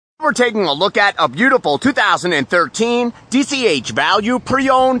we're taking a look at a beautiful 2013 DCH Value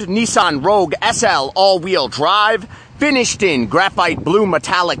Pre-Owned Nissan Rogue SL all-wheel drive, finished in graphite blue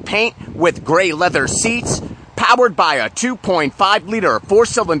metallic paint with gray leather seats, powered by a 2.5-liter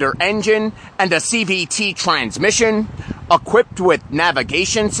four-cylinder engine and a CVT transmission, equipped with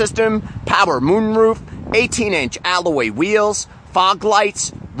navigation system, power moonroof, 18-inch alloy wheels, fog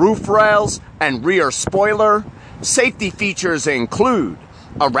lights, roof rails, and rear spoiler. Safety features include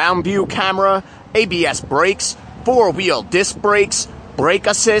a round view camera, ABS brakes, four-wheel disc brakes, brake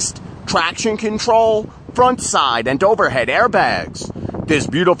assist, traction control, front side and overhead airbags. This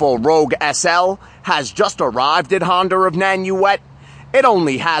beautiful Rogue SL has just arrived at Honda of Nanuet. It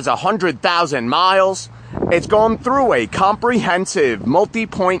only has 100,000 miles. It's gone through a comprehensive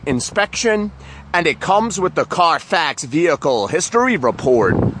multi-point inspection, and it comes with the Carfax Vehicle History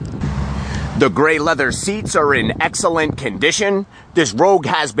Report. The gray leather seats are in excellent condition. This Rogue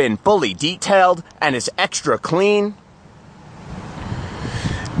has been fully detailed and is extra clean.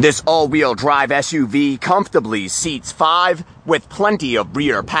 This all-wheel drive SUV comfortably seats 5 with plenty of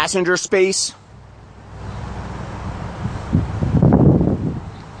rear passenger space.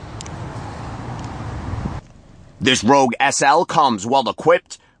 This Rogue SL comes well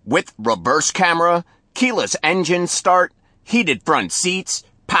equipped with reverse camera, keyless engine start, heated front seats,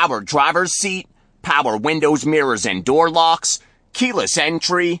 power driver's seat, power windows, mirrors, and door locks, keyless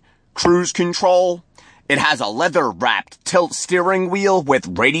entry, cruise control. It has a leather-wrapped tilt steering wheel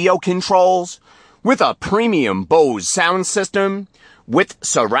with radio controls, with a premium Bose sound system, with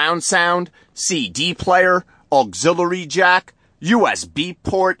surround sound, CD player, auxiliary jack, USB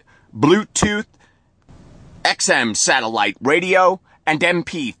port, Bluetooth, XM satellite radio, and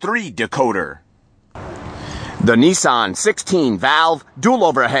MP3 decoder. The Nissan 16-valve,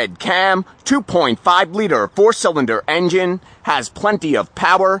 dual-overhead cam, 2.5-liter four-cylinder engine has plenty of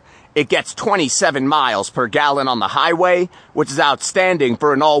power. It gets 27 miles per gallon on the highway, which is outstanding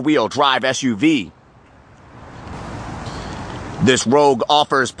for an all-wheel drive SUV. This Rogue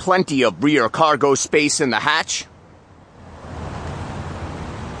offers plenty of rear cargo space in the hatch.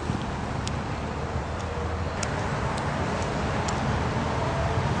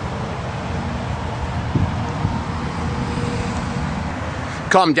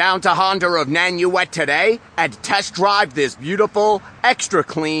 Come down to Honda of Nanuet today and test drive this beautiful, extra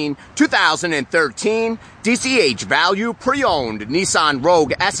clean 2013 DCH Value Pre-Owned Nissan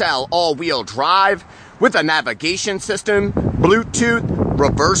Rogue SL all-wheel drive with a navigation system, Bluetooth,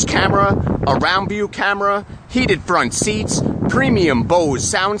 reverse camera, a round view camera, heated front seats, premium Bose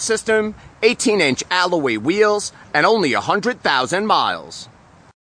sound system, 18-inch alloy wheels, and only 100,000 miles.